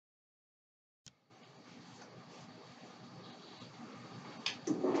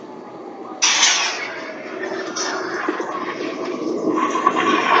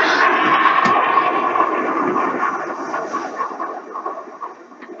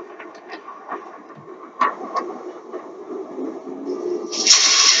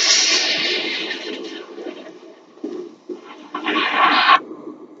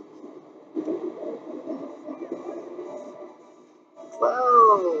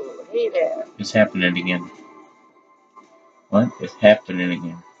Ooh, hey there. It's happening again. What? It's happening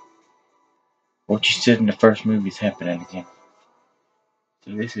again. What you said in the first movie is happening again.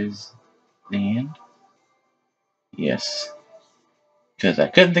 So this is the end? Yes. Because I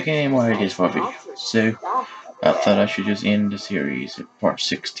couldn't think of any more ideas for a video. So I thought I should just end the series at part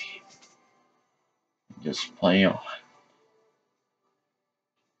 60. Just play on.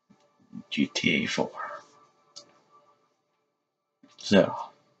 GTA 4. So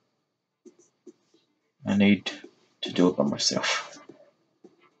I need to do it by myself.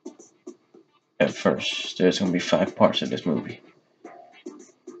 At first, there's going to be 5 parts of this movie.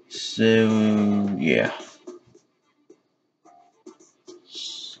 So, yeah.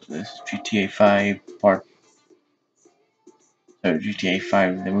 So this is GTA 5 part. So GTA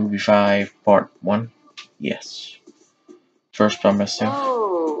 5, the movie 5 part 1. Yes. First by myself.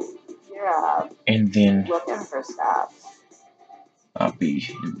 Oh, yeah. And then Looking for stuff. I'll be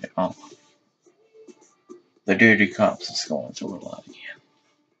in the Dirty Cops is going through a lot again.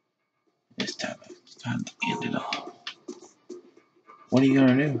 It's time to end it all. What are you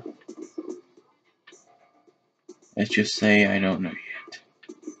gonna do? Let's just say I don't know yet.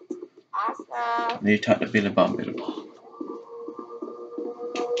 Awesome. They talk to Billy Bob Billy Bob.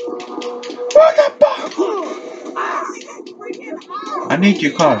 What the fuck? I need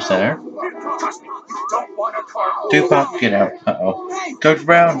your car, sir. Tupac, get out. Uh-oh. Coach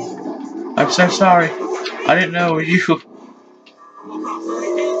Brown, I'm so sorry. I didn't know it was you.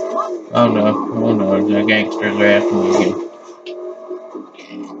 Oh no, the gangsters are after me again.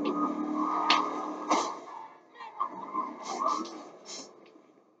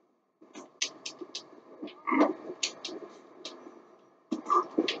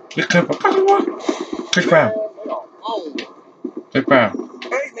 Chris Brown. Chris Brown.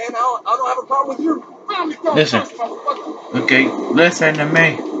 Hey man, I don't have a problem with you. Listen. Okay, listen to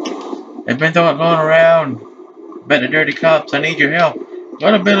me. They've been going around. Bet the Dirty Cops, I need your help.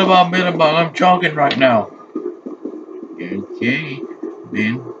 What a Billy Bob, I'm jogging right now. Okay,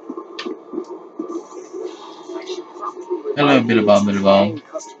 then. Hello, Billy Bob.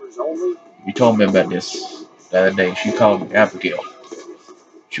 You told me about this the other day. She called me Abigail.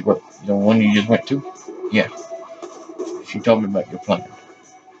 She what? The one you just went to? Yeah. She told me about your plan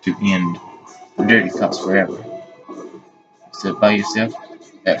to end the Dirty Cops forever. Said by yourself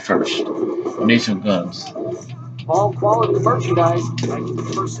at first. You need some guns. All quality merchandise. I can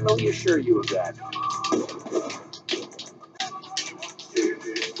personally assure you of that.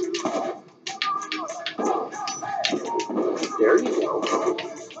 There you go.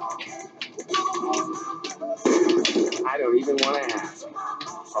 I don't even want to ask.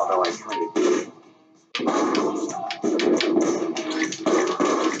 Although I kind of do.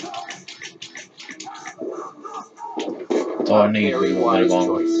 That's all I need, Billy Bob.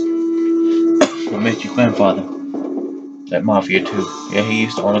 I met your grandfather. That Mafia too. Yeah, he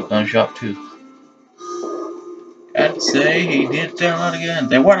used to own a gun shop too. I'd say he did sell a lot of guns.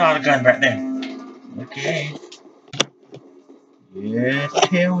 There were a lot of guns back then. Okay. Just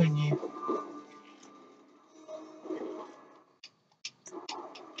telling you.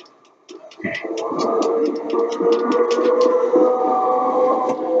 Okay.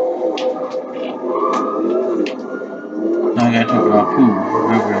 Now I gotta talk about Pooh,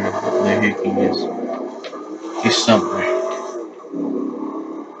 whoever the heck he is. He's somewhere.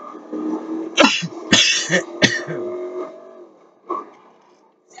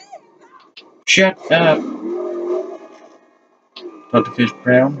 Shut up! Dr. Fish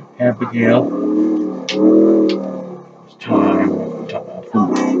Brown, Abigail. It's time to talk about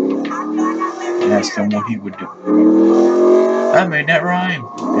Pooh. And ask him what he would do. I made that rhyme,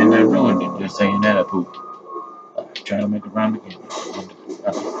 and I ruined it just saying that, Pooh. Trying to make it rhyme again.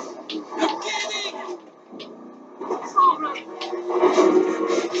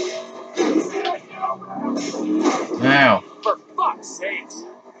 Now. For fuck's sakes.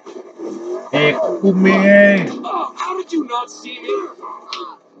 Hey, Kumi! Oh, how did you not see me?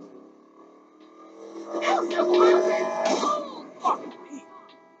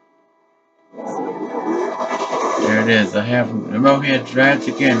 There it is. I have the Mohead Rats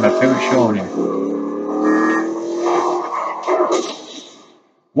again, my favorite show on here.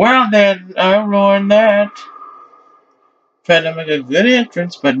 Well then, I ruined that. Tried to make a good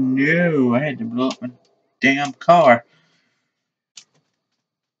entrance, but no, I had to blow up my damn car.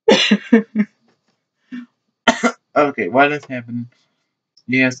 Okay, why this happened?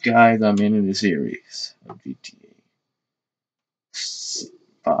 Yes, guys, I'm into the series of GTA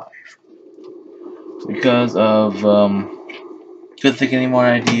 5 because of couldn't think of any more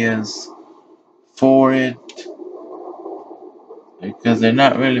ideas for it. because there's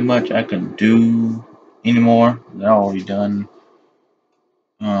not really much I can do anymore. They're already done.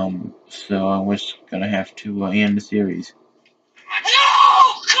 So I was gonna have to end the series.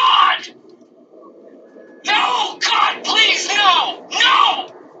 No, God! No, God, please, no! No!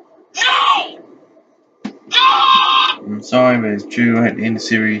 No! No! I'm sorry, but it's true. I had to end the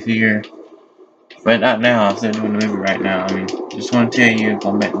series here. But not now. I'm still doing the movie right now. I mean, just want to tell you,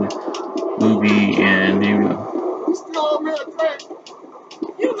 going back to the movie, and here we go.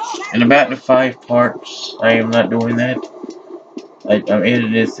 And about the 5 parts, I am not doing that. I'm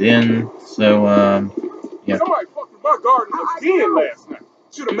editing this in, so, yeah. Somebody fucking my garden again last night.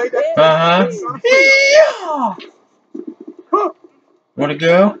 Should have made that. Yeah! Wanna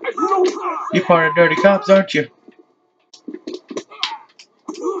go? You're part of Dirty Cops, aren't you?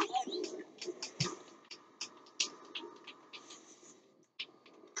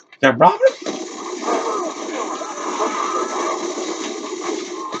 Is that a problem?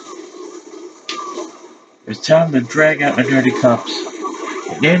 It's time to drag out the Dirty Cops.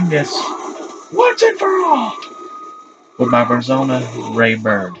 And end this once and for all with my persona, Ray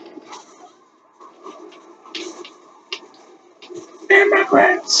Bird.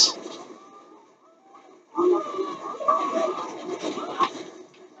 Immigrants!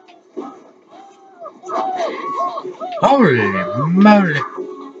 Holy moly!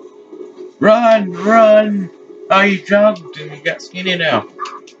 Run, run! Oh, you jumped and you got skinny now.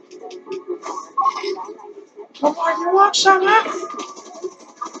 Come on, you want some, huh?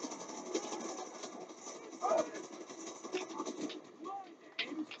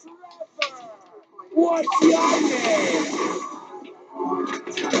 What's your name?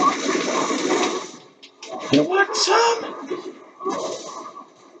 You want some?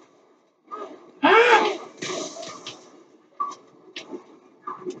 Huh?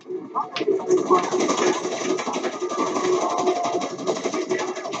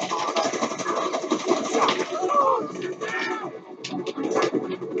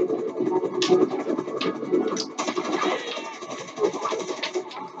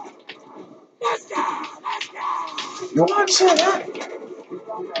 You want some, huh?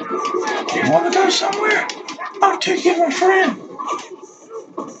 You want to go somewhere? I'll take you, my friend.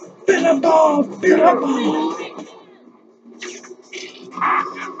 Billabong, Billabong.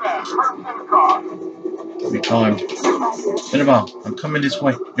 We call him. Billabong, I'm coming this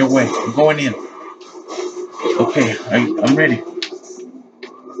way. Your way. I'm going in. Okay, I'm ready.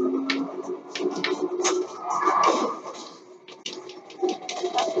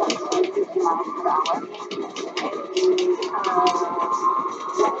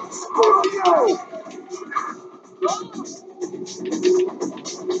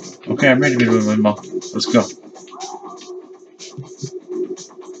 Okay, I'm ready, Billabong. Let's go.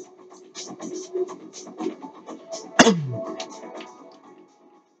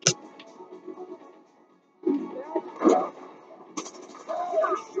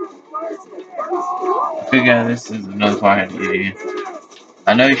 Okay, guys, this is another part I had to get in.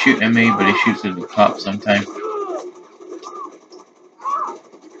 I know he's shooting at me, but he shoots at the cops sometimes.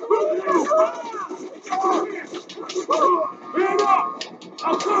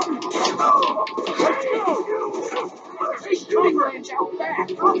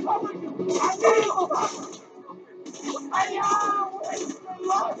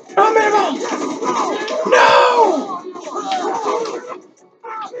 Oh, Billabong! No!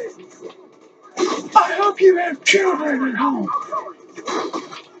 I hope you have children at home.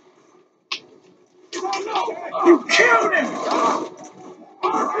 You killed him!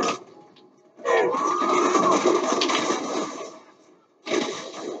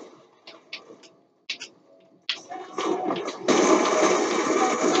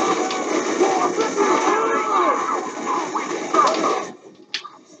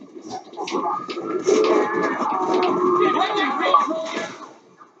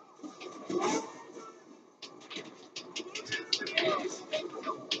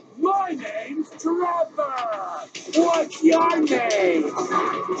 My name's Trevor. What's your name?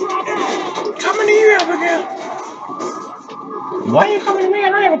 Coming to you, Abigail. Why are you coming to me? I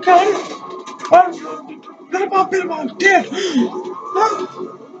don't have a gun. Billabong's dead. No,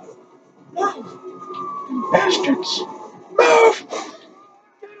 no, bastards. Move!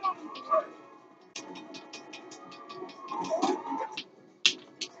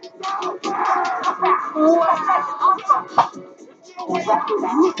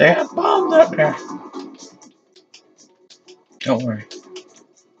 They have bombs up there. Don't worry.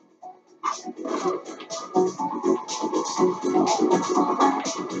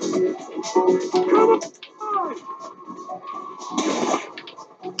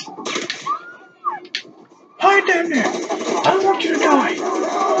 fine down there. I don't want you to die.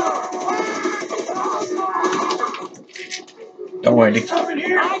 Don't worry, they come in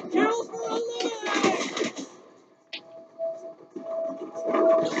here.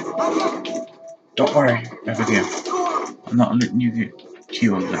 Don't worry, Abigail. I'm not letting you get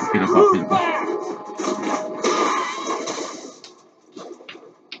killed like Billy Bob.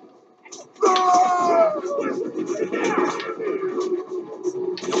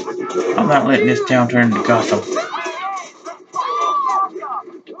 I'm not letting this town turn into Gotham.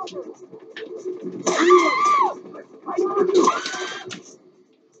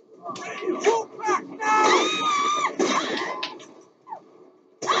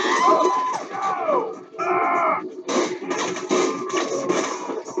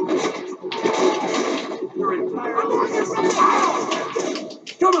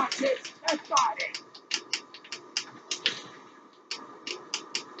 Come on, kid. That's body.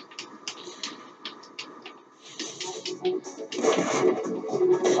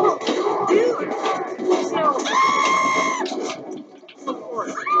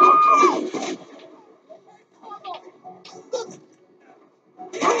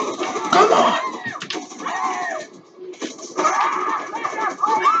 Come on!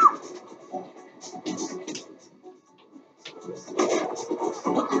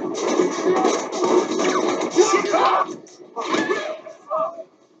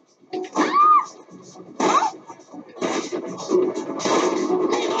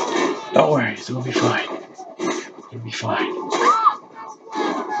 Don't worry, it's gonna be fine. It'll be fine.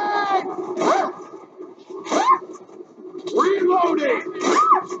 Reloading!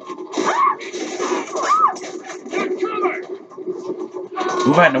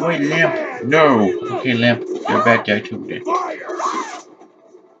 Move out of the way, Lamp. No. Okay, Lamp. You're a bad guy too, then.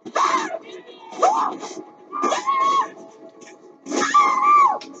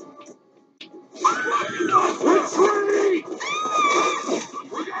 Retreat!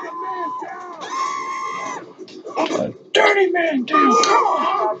 A dirty man down. Come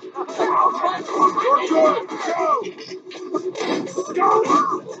on. You're good. Go!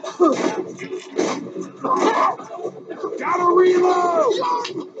 Gotta reload!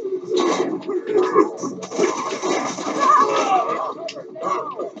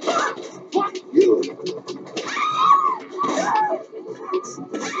 What you?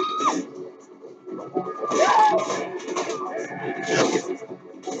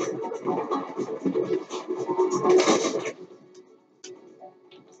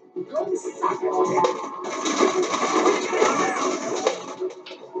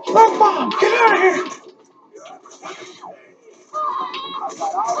 Smoke bomb, get out of here.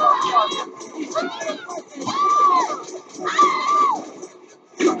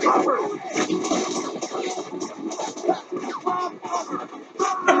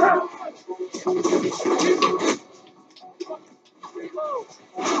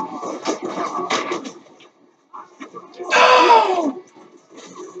 Oh!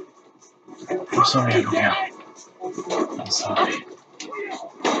 I'm sorry, Abigail. I'm sorry.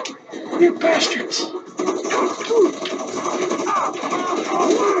 You bastards!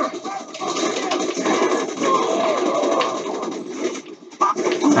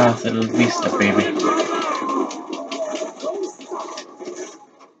 Hasta la vista, baby.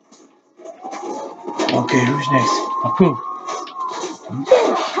 Okay, who's next? Apu.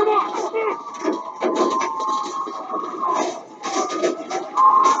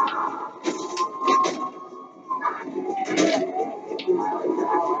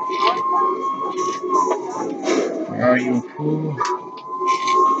 Where are you, Apu?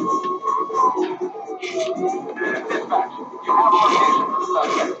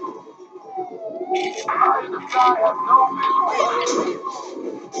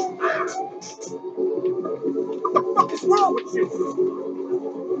 What's wrong with you?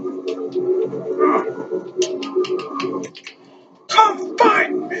 Come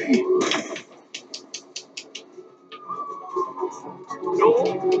find me!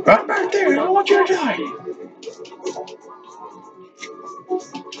 Right back there, I don't want you to die!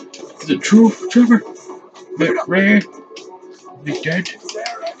 Is it true, Trevor? That Ray be dead? Is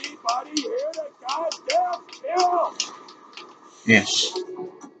there anybody here that goddamn kill? Yes.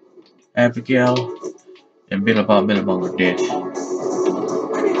 Abigail and Billabong are dead.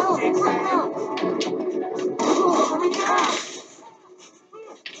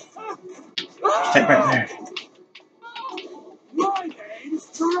 Stay right there. My name's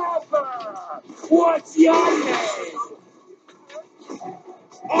Trevor. What's your name?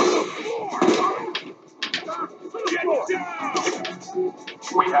 On the floor. Get down.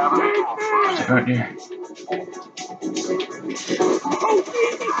 We have Stay right there.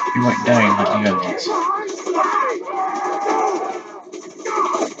 You might die like the other ones.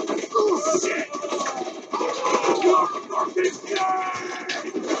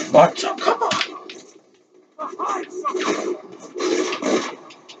 What's up? Come on.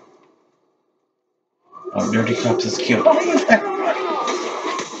 Oh, Dirty Cops is killed. Oh, he's back.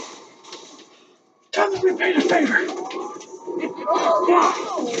 Tell them we paid a favor.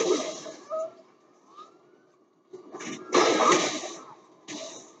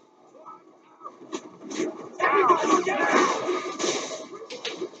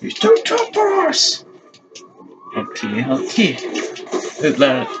 He's too tough for us. Okay.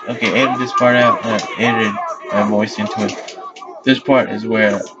 Okay, edit this part out. Edit my voice into it. This part is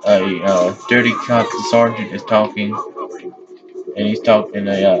where a dirty cop sergeant is talking, and he's talking.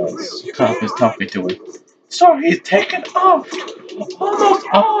 A cop is talking to him. So he's taken off almost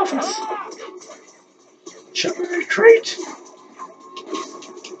all of us. Shall we retreat?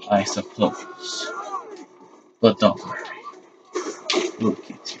 I suppose. But don't worry. We'll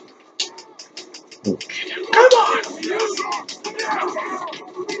get you. We'll get you. Come on!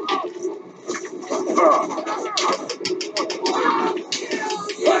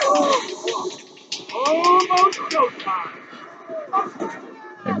 Almost showtime.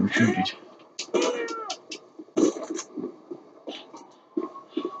 They retreated.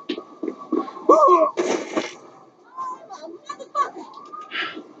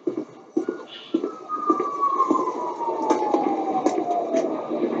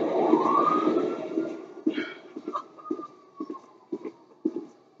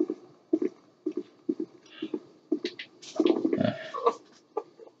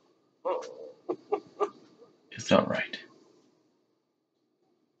 It's alright.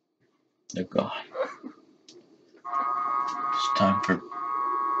 They're gone. It's time for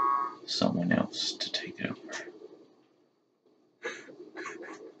someone else to take it over.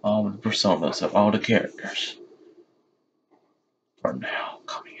 All the personas of all the characters are now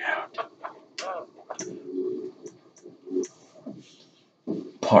coming out.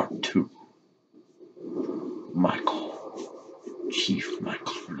 Part 2. Michael. Chief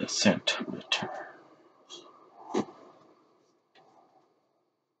Michael from the Center returns.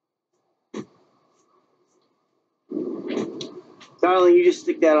 Darling, you just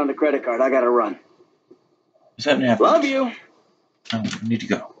stick that on the credit card. I gotta run. Is that happening? Love you. I need to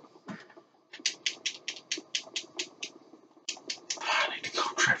go. I need to go,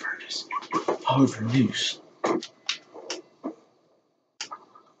 Trevor. It's all over the news.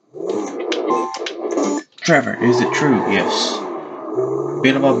 Trevor, is it true? Yes.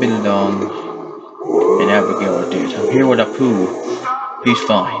 Billabong, Billabong, and Abigail are dead. I'm here with Apu. He's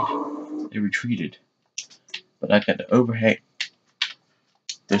fine. They retreated. But I got to overhack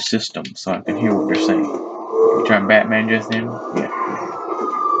their system so I can hear what they're saying. You turned Batman just then? Yeah.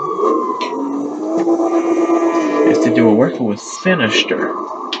 Instead they were working with Sinister.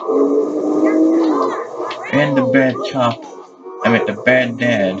 And the bad cop, the bad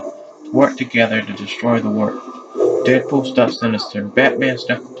dad, worked together to destroy the world. Deadpool stopped Sinister, Batman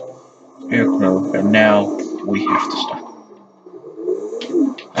stopped Scarecrow, and now we have to stop.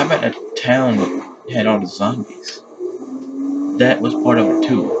 I'm at a town that had all the zombies. That was part of it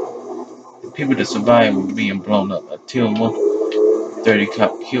too. The people that survived were being blown up until one dirty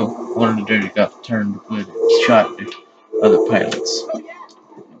cop killed one of the dirty cops, turned the bullet and shot the other pilots and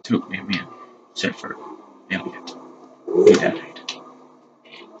took them in, except for Elliot. He died.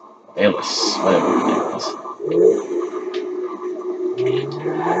 Ellis, whatever his name was.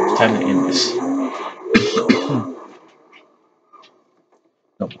 It's time to end this.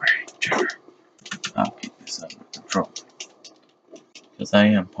 Don't worry, Trevor. I'll get this under control. Because I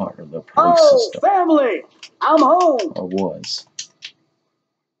am part of the police system. Family! I'm home! Or was.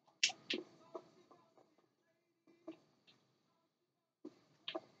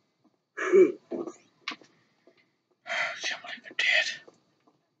 I can't believe they're dead.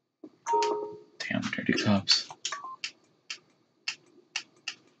 Damn dirty cops.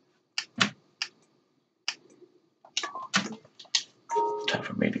 Time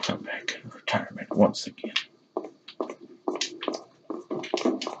for me to come back in retirement once again.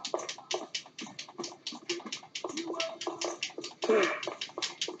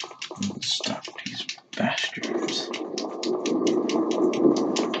 Stop these bastards.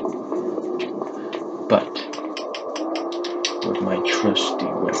 But with my trusty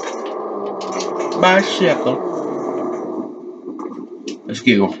weapon. Bicycle. Let's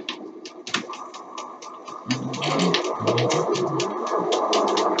go.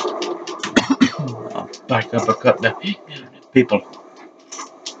 I'll back up a couple of people.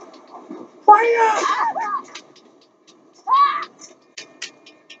 Fire!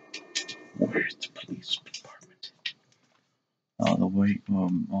 Where's the police department? On the way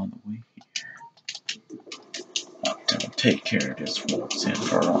here. Oh, damn it. take care of this once and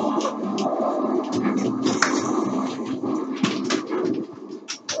for all.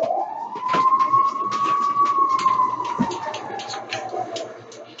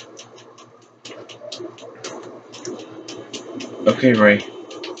 Okay, Ray.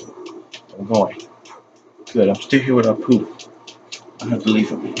 I'm going. Good, I'm still here with our poop. I have to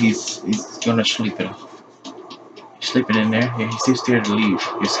leave him. He's gonna sleep it off. He's sleeping in there? Yeah, he's too scared to leave.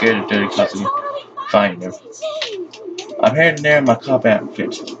 He's scared of dirty cops again. Find him. I'm heading there in my cop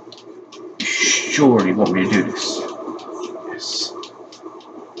outfit. Sure, you want me to do this? Yes.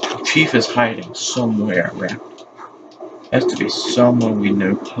 Chief is hiding somewhere around. Has to be someone we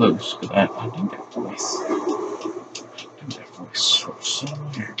know close, because I know that voice. I know that voice from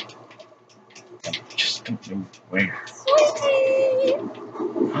somewhere. I just don't know where.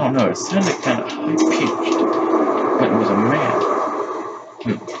 I don't know, it sounded kind of high-pitched, like it was a man.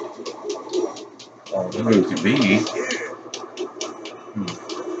 I don't know who it could be.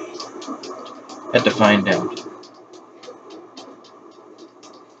 Had to find out.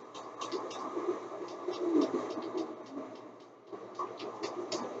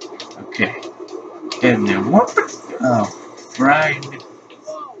 Okay. And then what? Oh, Brian.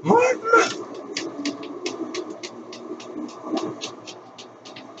 What?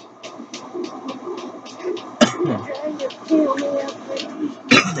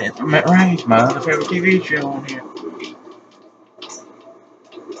 That's right, my other favorite TV show on here.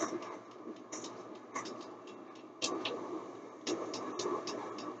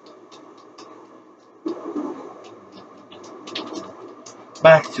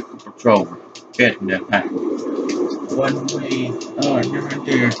 Bicycle patrol. Getting that back. One way. Oh, never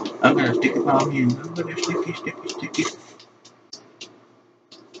there. I'm gonna stick it on you. I'm gonna sticky.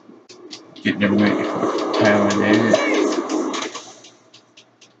 Getting them ready for the tower there.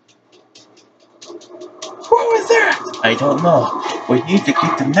 What was that? I don't know. We need to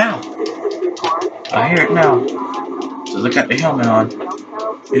get them now. I hear it now. So look at the helmet on.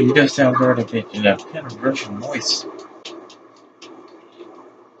 It does sound very a bit, kind of Russian voice.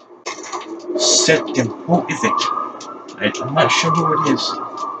 Set them. Who is it? I'm not sure who it is.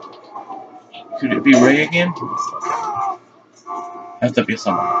 Could it be Ray again? Has to be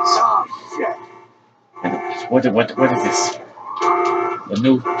someone else. What is this? The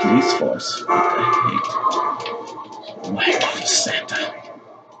new police force. What the heck? My God, it's Santa.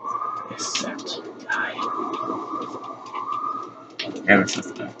 It's Santa guy. Ever since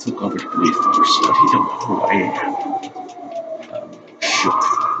I took over the police force, but he don't know who I am. Sure.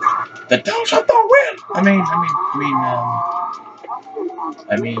 The dogs are the win! I mean, I'll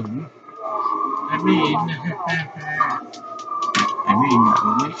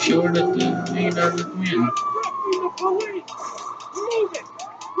make sure that the leader will win.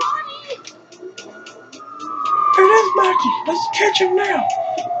 It is Mikey! Let's catch him now!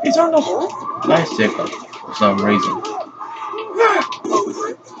 He's on the bicycle for some reason.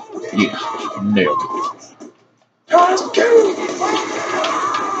 Yeah, nailed it. Let's go!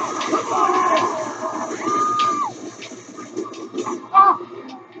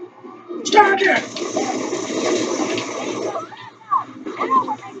 Start it!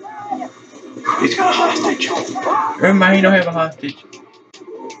 He's got a hostage! Remember, he don't have a hostage.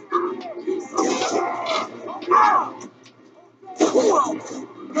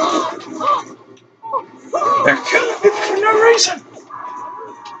 They're killing people for no reason!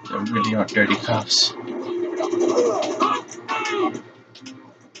 They really aren't dirty cops.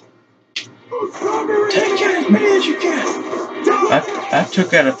 Take out as many as you can! I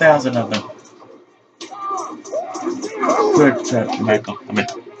took out 1,000 of them. Good, Michael. I mean,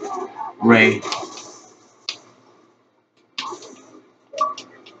 Ray.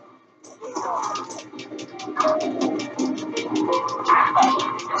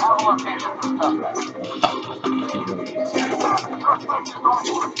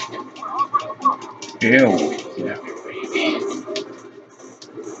 Ew. Yeah.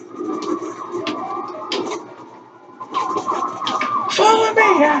 Follow me,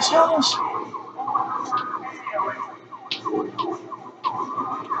 assholes!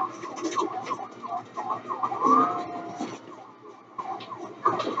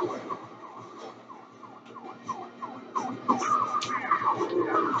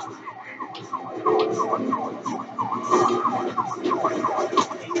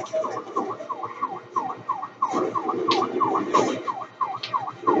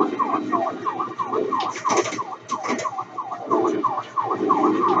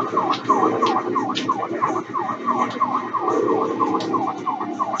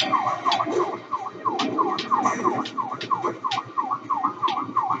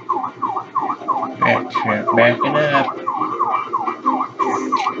 Backing up.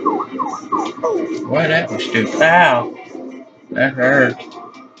 Boy, that was stupid. Ow! That hurt.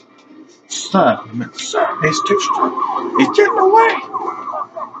 Son, he's getting away.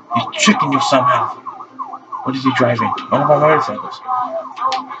 He's tricking you somehow. What is he driving? One of our motorcycles.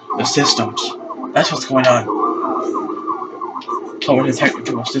 The systems. That's what's going on. Clover detected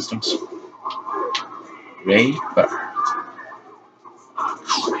to our systems. Ray Bird.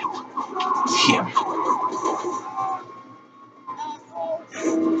 Him.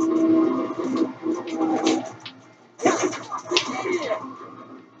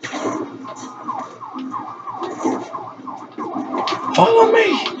 Follow me!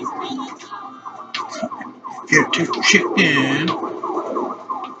 Get to chicken.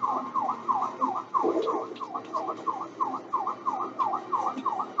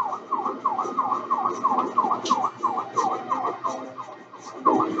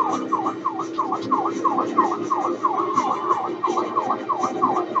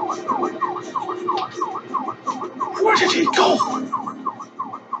 Where did he go?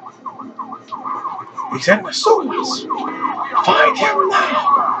 He's in the sewers. Find him now.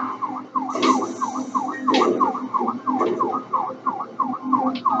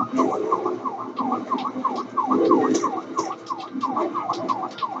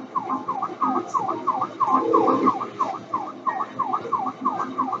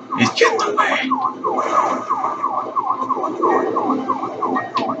 He's getting away.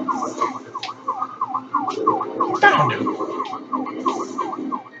 Found him.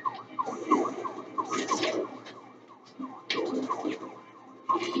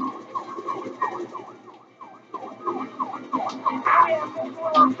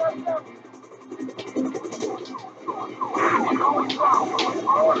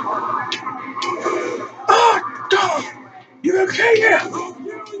 Oh, dog! You okay? Yeah.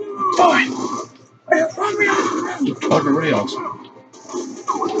 Fine. Hey, run me off the road. On the rails.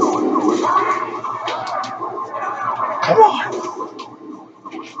 Come on.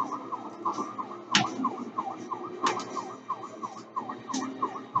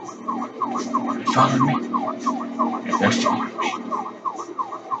 Follow me. Yeah, they're following me.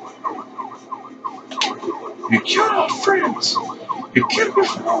 You killed our friends. You killed me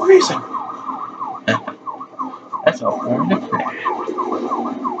for no reason. That's all part of the plan.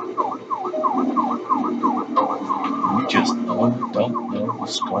 You just don't know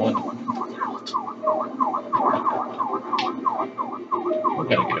what's going on in the world. We're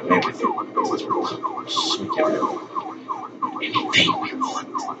gonna get away with it since we're close. We can do anything we want.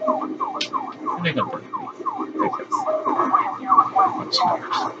 And they're gonna believe me. Because I'm smart.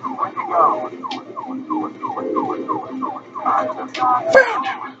 Found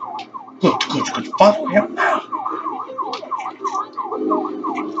him! Good. Follow him now.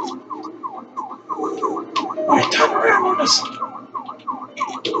 Why turn around on us?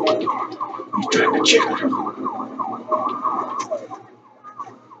 He's trying to check her.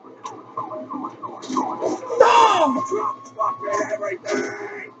 No!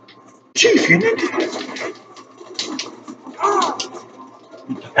 Chief, you need to...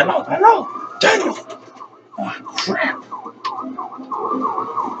 Hello? Daniel! Oh, crap.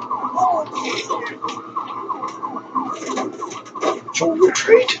 So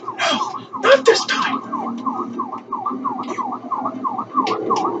retreat? No, not this time.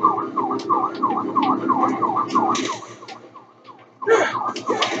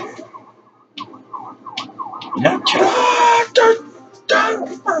 Not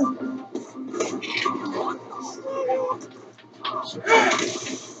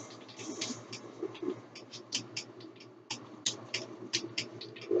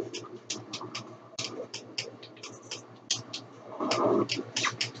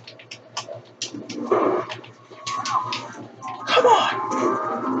Come on!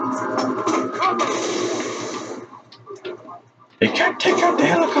 They can't take out the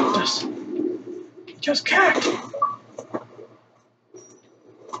helicopters. They just can't.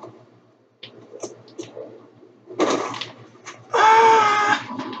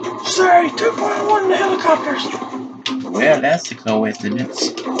 Sorry, 2.1 the helicopters. Well, that's a coincidence.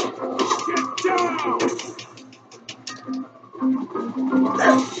 Get down!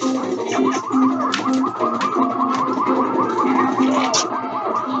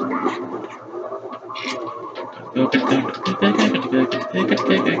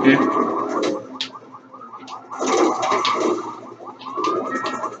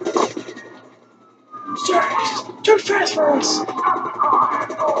 Sorry, it's too fast for us.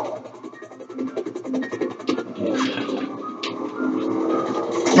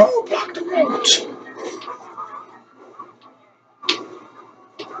 Block the roads.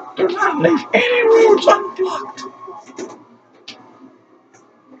 Do not leave any roads unblocked.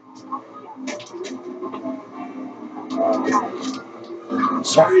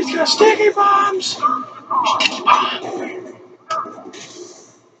 Sorry, he's got sticky bombs.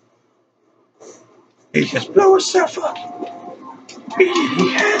 He just blew himself up. He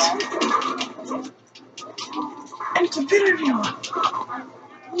has infinity on.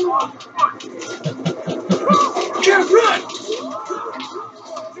 Can't run.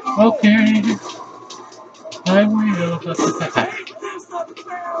 Okay, I will.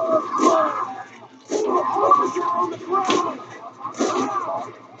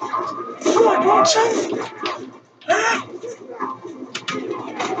 Come on, you want some? Huh?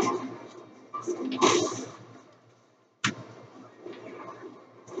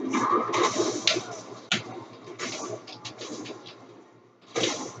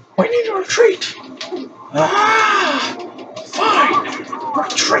 We need to retreat. Ah, fine.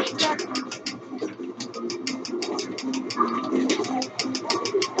 Retreat.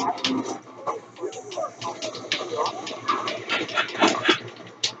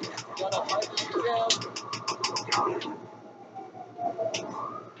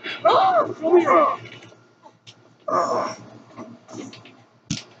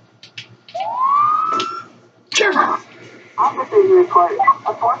 Sure. Officers report a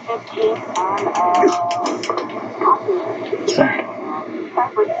 415 and Sorry.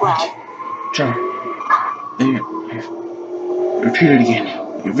 Cypress flag. Sure. They repeated again.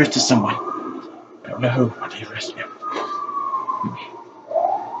 He arrested someone. I don't know who, but they arrested him.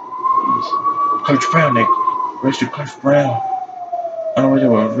 Coach Brown, they arrested Coach Brown. I don't know why they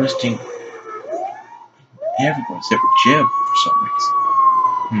were arresting everyone except for Jim for some reason.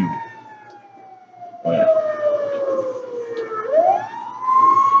 Well,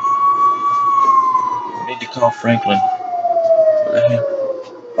 we need to call Franklin.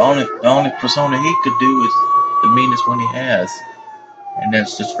 The only persona he could do is the meanest one he has, and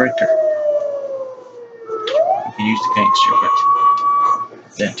that's the Sprinter. We can use the gangster, but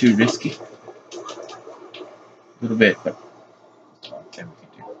is that too risky? A little bit, but that's all we can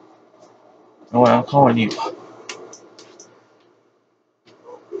do. Oh, well, I'm calling you.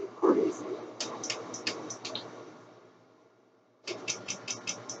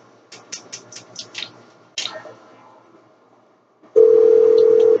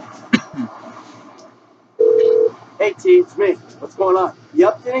 Hey, T, it's me. What's going on? You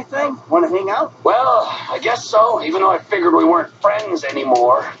up to anything? Want to hang out? Well, I guess so, even though I figured we weren't friends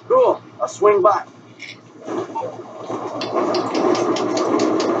anymore. Cool. I'll swing by.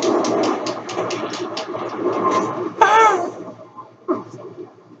 Oh,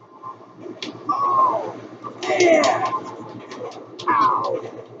 yeah. Ow.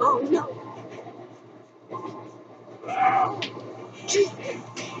 Oh, no.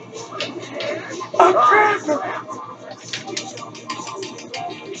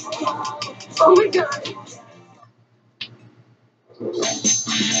 Oh my god.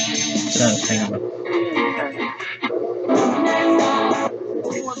 Trying to think about.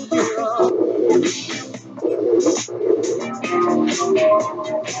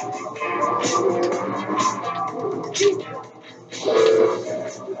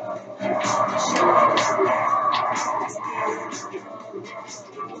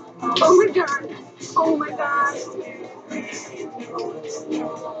 Oh my god. Oh my god.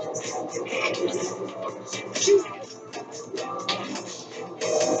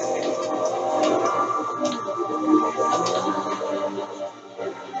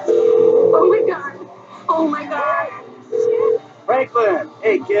 Oh my god. Oh my god. Franklin,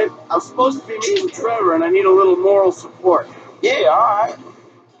 hey, kid. I'm supposed to be meeting Trevor, and I need a little moral support. Yeah, alright.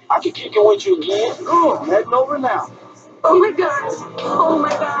 I can kick it with you again. Cool. I'm heading over now. Oh my god. Oh my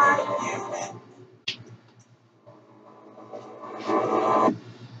god.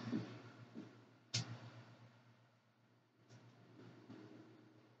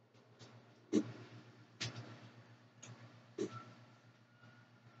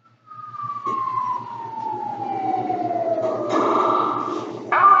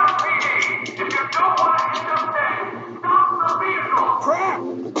 Crap!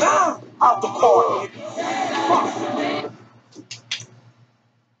 Ah! Out the car!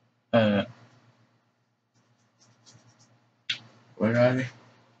 Where are they?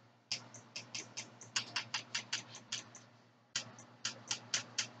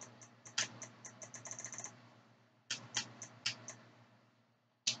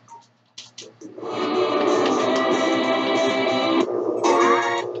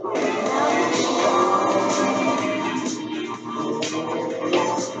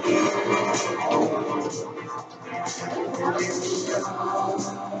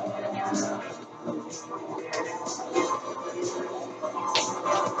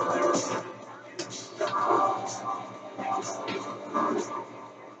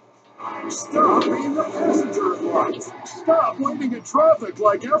 traffic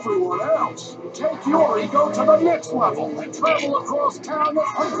like everyone else. Take your ego to the next level and travel across town at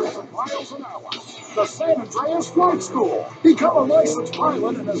hundreds of miles an hour. The San Andreas Flight School. Become a licensed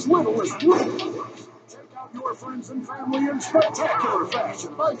pilot in as little as 3 years. Take out your friends and family in spectacular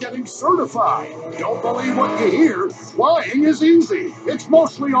fashion by getting certified. Don't believe what you hear. Flying is easy. It's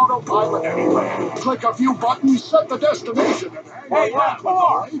mostly autopilot anyway. Click a few buttons, set the destination, and hang out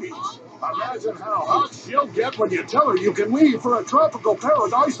with the ladies. Imagine how hot she'll get when you tell her you can leave for a tropical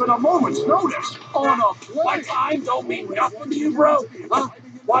paradise at a moment's notice on a plane. My time don't mean nothing to you, bro? Huh?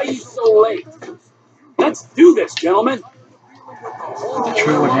 Why are you so late? Let's do this, gentlemen. Is it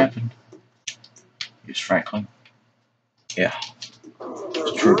true what happened? Here's Franklin. Yeah.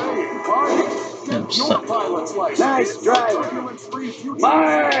 It's true. Nice driving.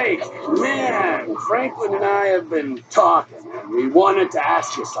 Mike! Man, Franklin and I have been talking, and we wanted to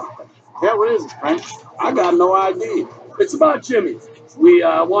ask you something. Yeah, what is it, Frank? I got no idea. It's about Jimmy. We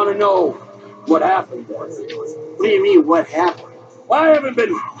want to know what happened there. What do you mean, what happened? Well, I haven't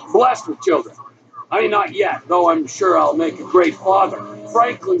been blessed with children. I mean, not yet, though I'm sure I'll make a great father.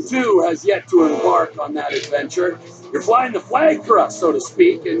 Franklin, too, has yet to embark on that adventure. You're flying the flag for us, so to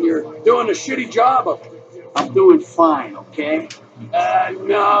speak, and you're doing a shitty job of it. I'm doing fine, okay?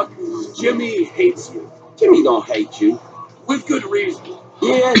 No, Jimmy hates you. Jimmy don't hate you. With good reason.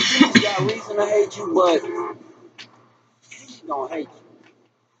 Yeah, Jimmy's got reason to hate you, but Jimmy don't hate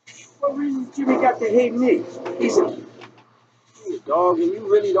you. What reason Jimmy got to hate me? He's a dog, and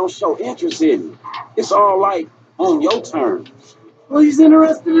you really don't show interest in me. It's all like on your terms. Well, he's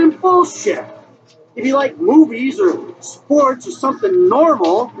interested in bullshit. If you like movies or sports or something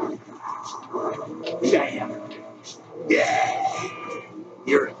normal, Yeah.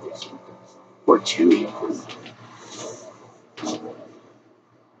 You're a bitch. Poor Jimmy.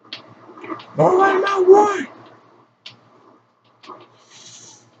 Don't let him out, why?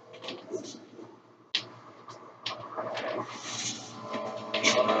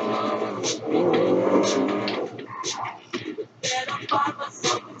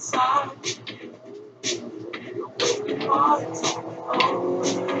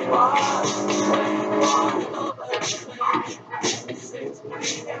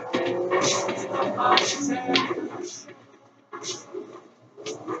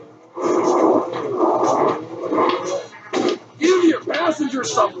 Give your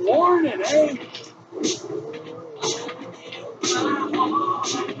passengers some warning, eh?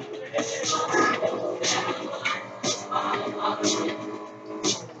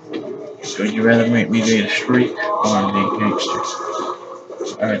 So would you rather make me be a streak or be a gangster?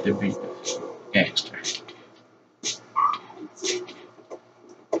 I'd rather be a gangster.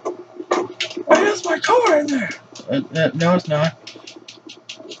 Why is my car in there? No, it's not.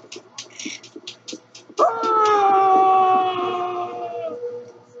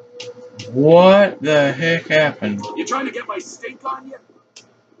 What the heck happened? You trying to get my stink on you?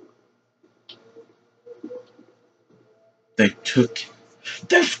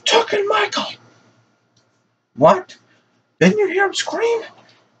 They've taken Michael! What? Didn't you hear him scream?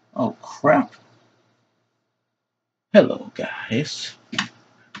 Oh crap. Hello guys.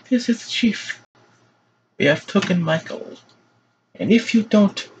 This is the Chief. We have taken Michael. And if you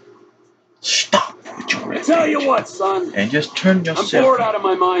don't stop with your I tell you what, son. and just turn I'm yourself bored out of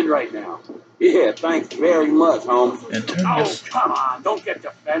my mind right now. yeah, thanks very much, homie. and turn Oh, yourself come on. Don't get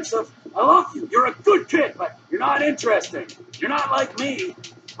defensive. I love you. You're a good kid, but you're not interesting. You're not like me.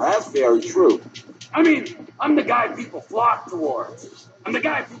 That's very true. I mean, I'm the guy people flock towards. I'm the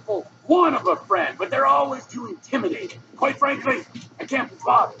guy people want of a friend, but they're always too intimidating. Quite frankly, I can't be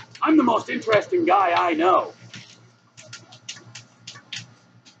bothered. I'm the most interesting guy I know.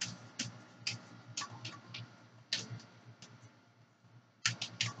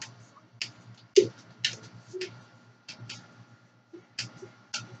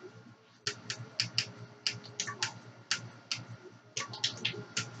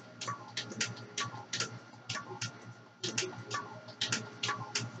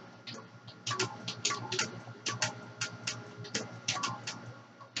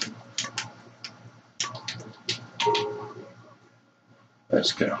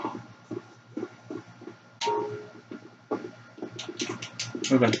 Let's go.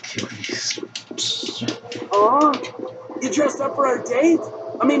 We're gonna kill these. Oh, you dressed up for our date?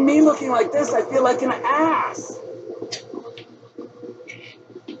 I mean, me looking like this, I feel like an ass.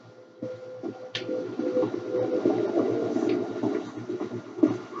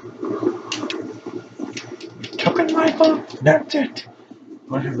 Took Michael? That's it.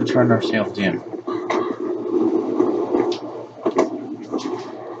 What have we turned ourselves in?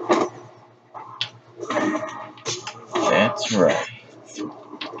 That's right.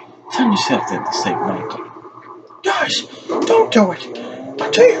 Turn yourself in to save Michael. Guys, don't do it.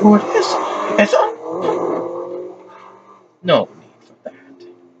 I'll tell you who it is. It's no need for that.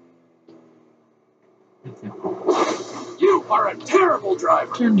 You are a terrible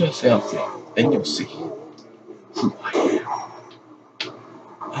driver. Turn yourself in, then you'll see who I am.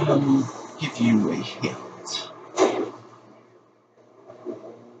 I'll give you a hint.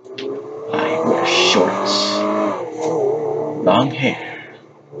 I wear shorts, long hair,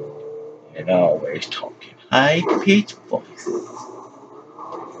 and always talking high-pitched voices.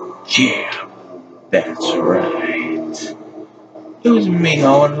 Yeah, that's right. It was me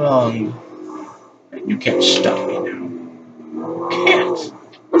all along, and you can't stop me now. Can't.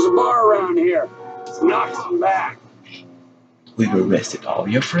 There's a bar around here. Let's knock some back. We've arrested all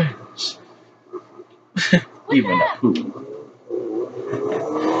your friends. Even a poo.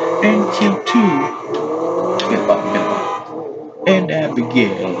 And killed 2. Billy and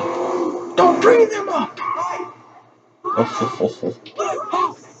Abigail. Don't bring them up!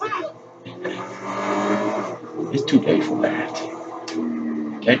 It's too late for that.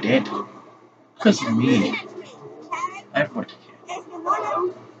 They're dead. Because of me. I've worked here.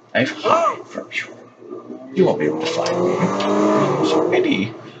 I've hid from you. You won't be able to find me. There's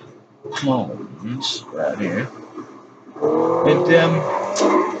already clones right here. And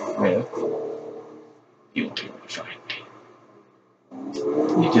well, you won't be able to find me.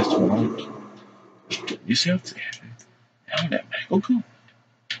 You just won't. Get yourself there. Now let Michael go.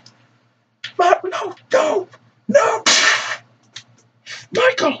 But no!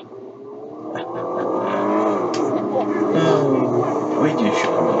 Michael! We just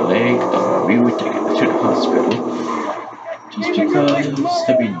shot him in the leg, or we would take him to the hospital. Just because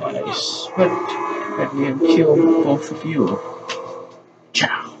to be nice, but let me kill both of you.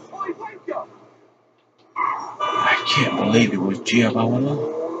 Ciao. I can't believe it was Jim all along.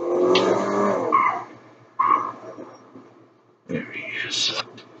 There he is.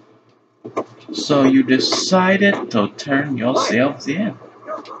 So you decided to turn yourselves in?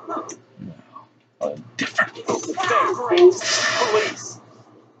 Well, different. Police.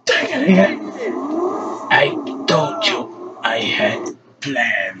 Dang it. I told you I had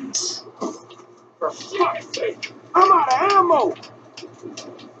plans. For fuck's sake. I'm out of ammo.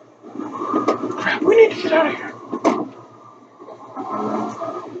 Crap, we need to get out of here.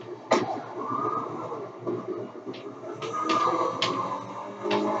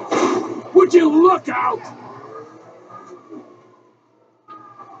 Would you look out?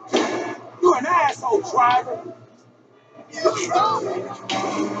 You're an asshole, driver.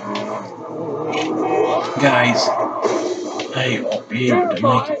 Guys, I won't be able to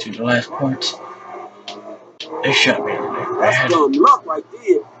make it to the last part. They shot me really That's bad. dumb luck right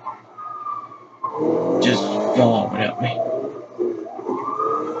there. Just go on without me.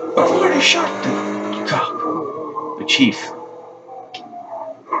 Before they shot the cop, the chief,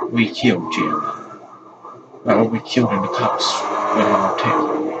 we killed Jim. Well, we killed him, the cops went on our tail.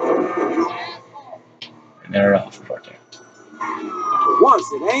 And they're off for that.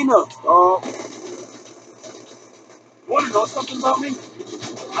 Once it ain't us, dog. Want to know something about me?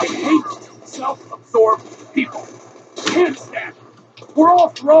 I hate self-absorbed people. Can't stand them. We're all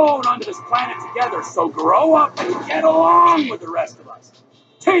thrown onto this planet together, so grow up and get along with the rest of us.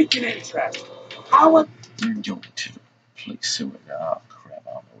 Take an interest. How They're going to the police sewer. Oh crap,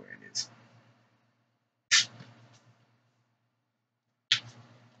 I don't know where it is.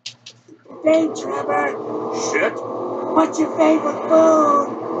 Hey, Trevor. shit? What's your favorite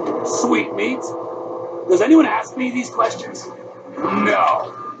food? Sweetmeats? Does anyone ask me these questions?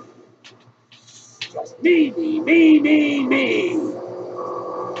 No. Just me.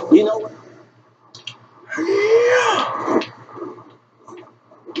 You know what? Yeah.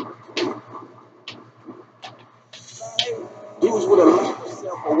 He was with a lack of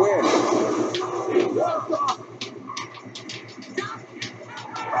self-awareness.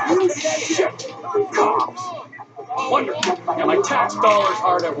 Shit. Cops. Wonderful. And my tax dollars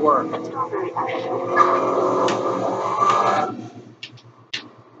hard at work.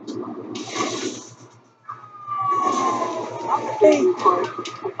 Stay put.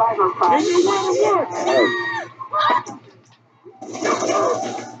 505. Maybe you went to work.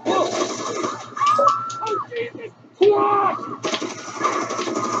 Oh, Jesus. What?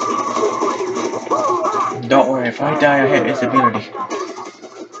 Don't worry, if I die, I have disability.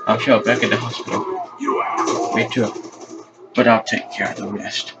 I'll show up back at the hospital. You asshole. Me too. But I'll take care of the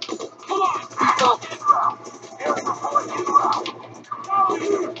rest.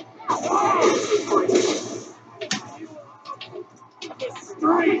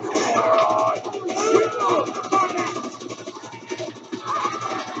 Street moron.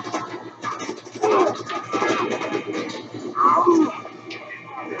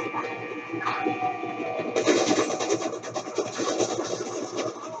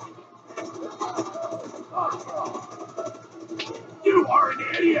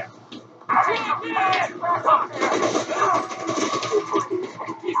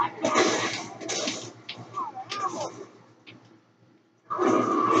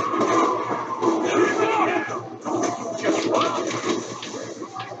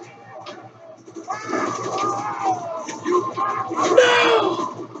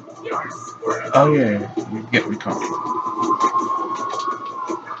 Oh yeah, you get me caught.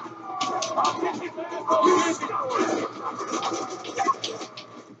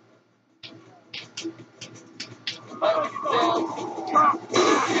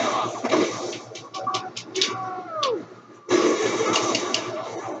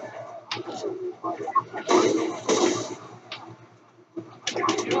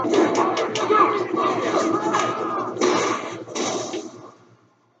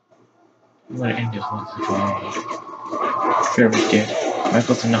 I'm gonna end this once and for all. Trevor's dead.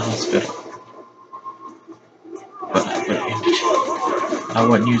 Michael's in the hospital. But I'm gonna end it. I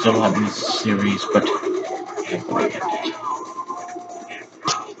wouldn't use a lot in this series, but I'm gonna end it.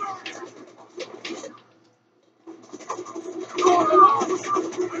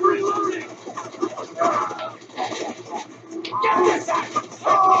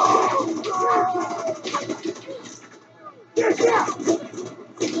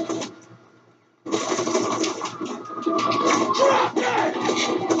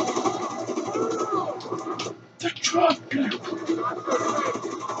 The truck!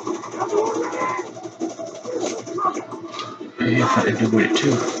 I have something to do with it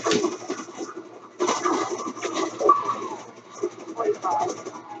too.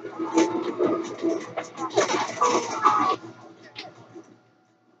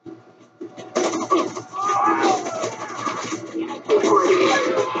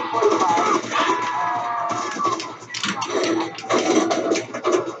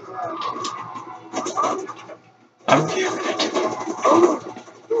 I'm hearing it.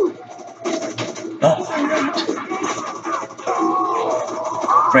 Oh my god.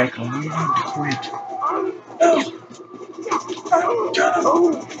 Franklin, you need to quit. No! I'm gonna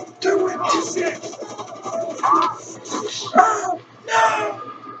do it! Oh, no!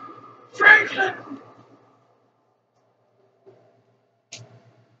 Franklin!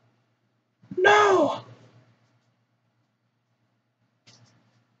 No!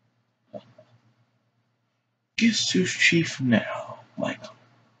 Guess who's chief now, Michael?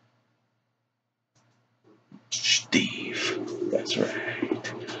 Steve. That's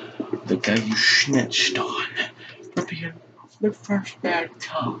right. The guy you snitched on for being the first bad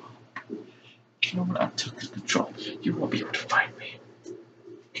cop. You know what? I took his control. You won't be able to find me.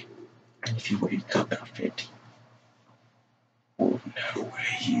 And if you wear your cop outfit, we'll know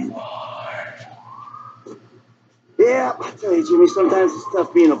where you are. Yeah, I tell you, Jimmy, sometimes it's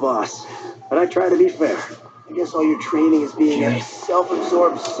tough being a boss. But I try to be fair. I guess all your training as being Jimmy. a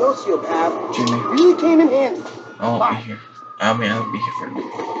self-absorbed sociopath Jimmy. really came in handy. I'll be here. I'll be here for you.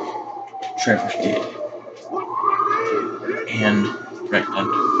 Trevor's dead. And Franklin.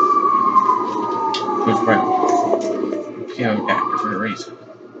 Good friend. Killed actor for a reason.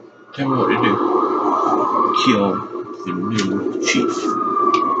 Tell me what to do. Kill the new chief.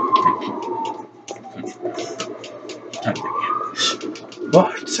 Thank you. Time to end this.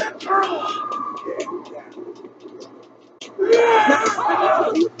 Once and for all.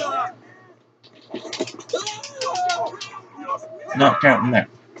 Not counting that.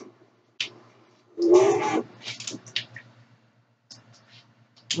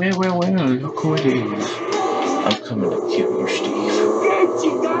 Well, look who it is. I'm coming to kill you, Steve.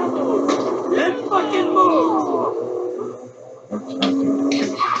 Let's fucking move! I'm coming to kill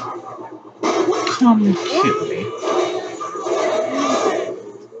you. Come and kill me.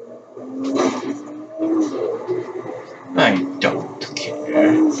 I don't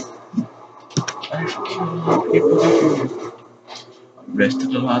care. I've killed a lot of people before.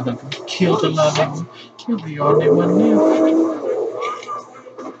 Arrested a lot of them, killed a lot of them. You're the only one left.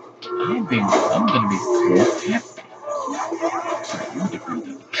 I'm gonna be perfect. For you to be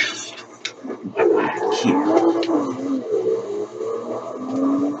the best. While I kill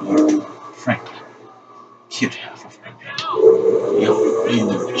Franklin. Killed half of my men. You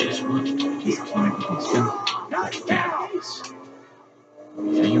know just what to do. He's killing families.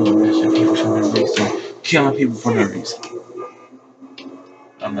 Yeah, you arresting people for no reason. Killing people for no reason.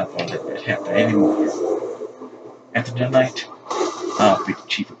 I'm not gonna let that happen anymore. After tonight, I'll be the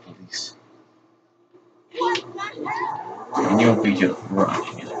chief of police. And you'll be just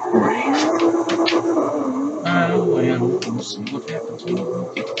rotting in a grave. Well, we'll see what happens when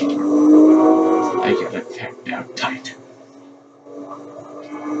you get there. I got it packed down tight.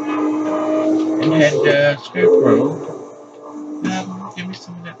 And head straight road. Give me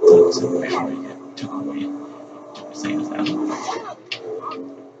some of that toxin before you get took away. Say that.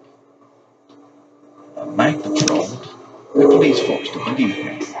 I might have told the police force to believe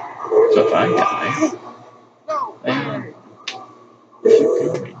me. So if I die, if you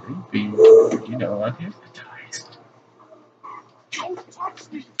kill me, you'll be, hypnotized.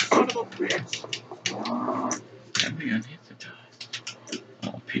 Can be unhypnotized.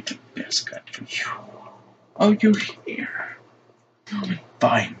 I'll pick the best gun for you. Oh, you here? Come and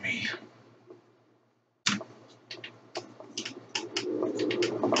find me.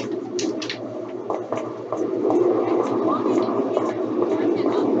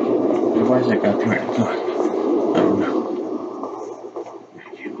 Why is that guy trying to gun? Oh no.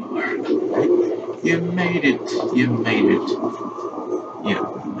 There you are. You made it. You made it. You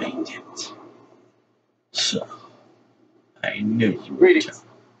made it. So, I knew you would come.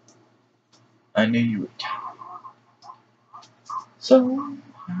 I knew you would come. So,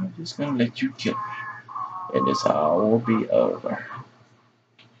 I'm just gonna let you kill me. And this all will be over.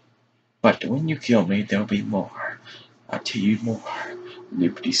 But when you kill me, there'll be more. I'll tell you more.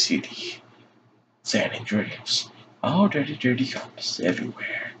 Liberty City, San Andreas, all dirty cops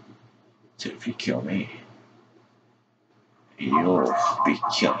everywhere. So if you kill me, you'll be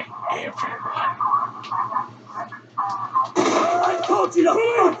killing everyone. I told you to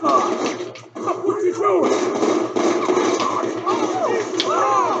fuck off! What you doing?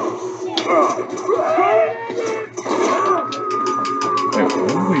 Wait,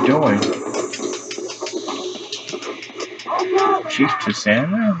 what are we doing? Chief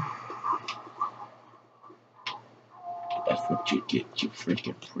Susanna? That's what you get, you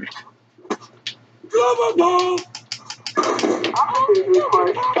freaking prick. Glove ball!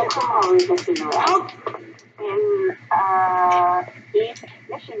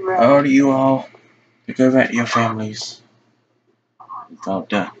 All to you all, to go back to your families. It's all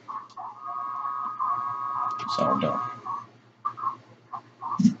done. It's all done.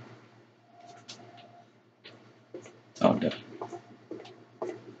 It's all done.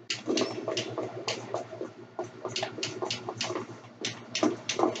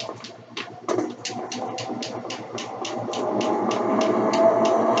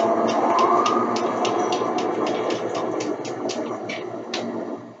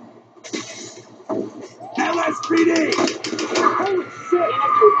 LSPD! Holy shit!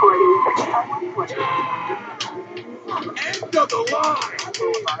 Units reporting.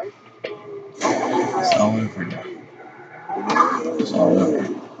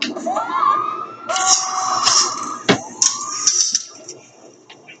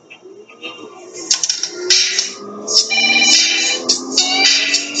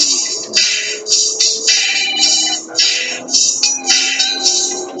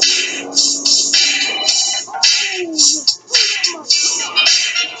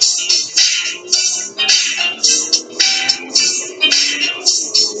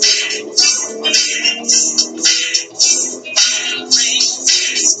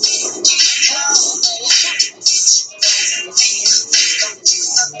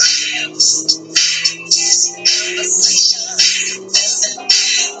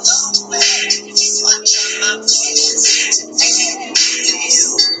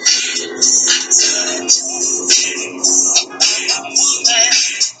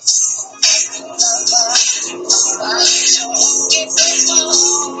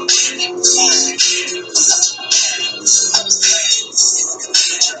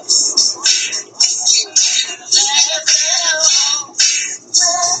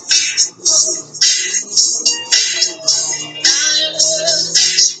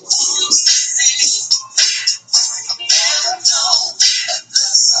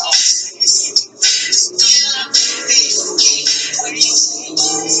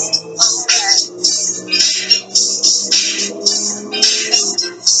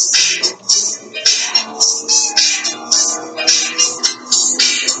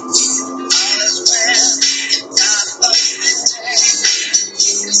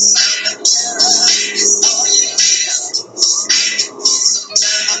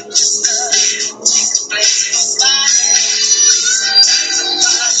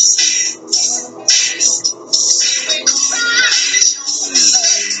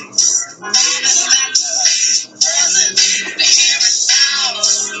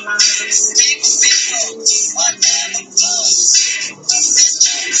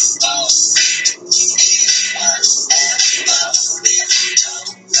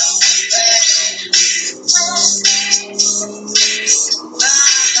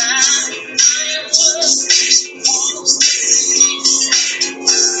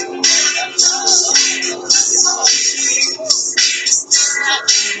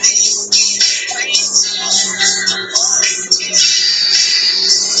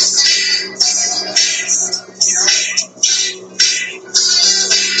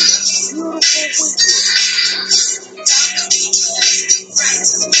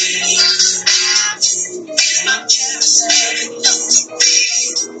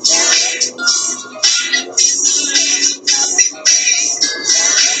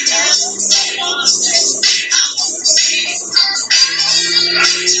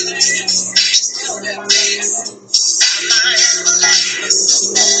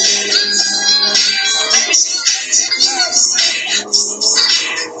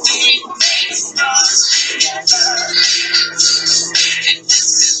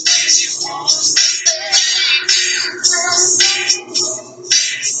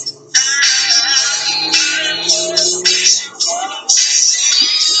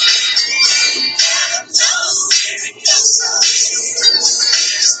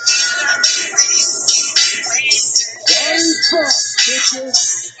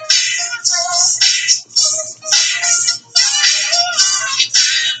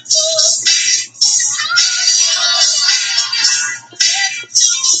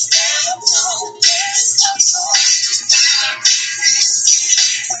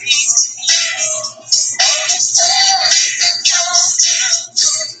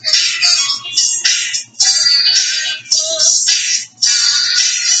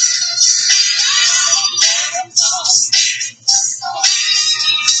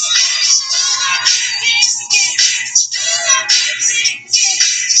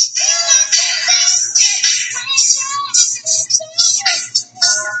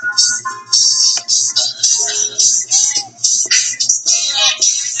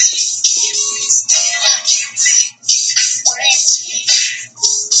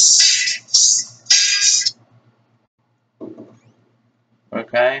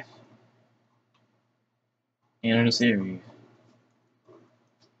 Okay. End of the series.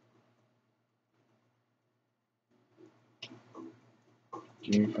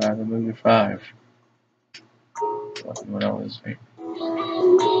 Jimmy 5 the movie 5. What else?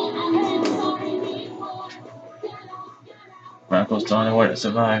 Michael's the only way to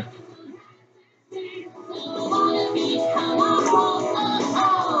survive.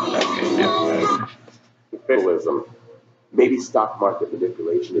 Fatalism. Maybe stock market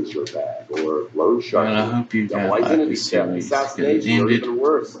manipulation is your bag, or loan sharking. Well, I hope you guys like this series, because it assassination, or ended. even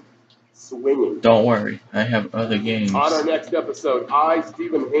worse, swinging. Don't worry, I have other games. On our next episode, I,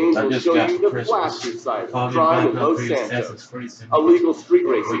 Stephen Haynes, will show you the flasher side of crime in Los Santos, illegal street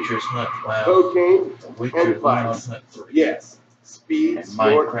racing, cocaine, and fights. Yes, speed,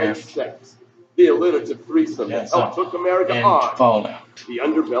 sport, and sex. The alliterative threesome that helped took America and on. Fallout. The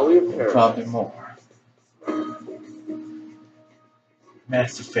underbelly of paradise. Probably more.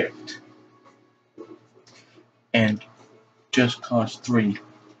 Mass Effect. And Just Cause 3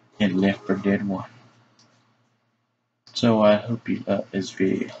 and Left 4 Dead 1. So I hope you love this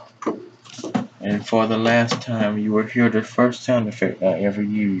video. And for the last time, you will hear the first sound effect I ever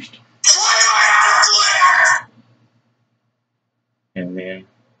used. And then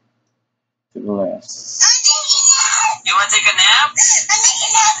to the last. You want to take a nap?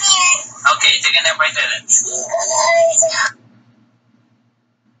 Okay, take a nap right there then.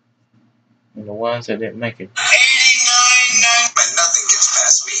 And the ones that didn't make it. 89, but nothing gets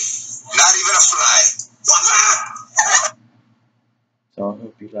past me. Not even a fly. So I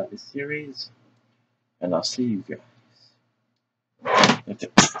hope you like this series. And I'll see you guys.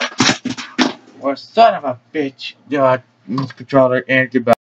 Well, son of a bitch. Controller and goodbye.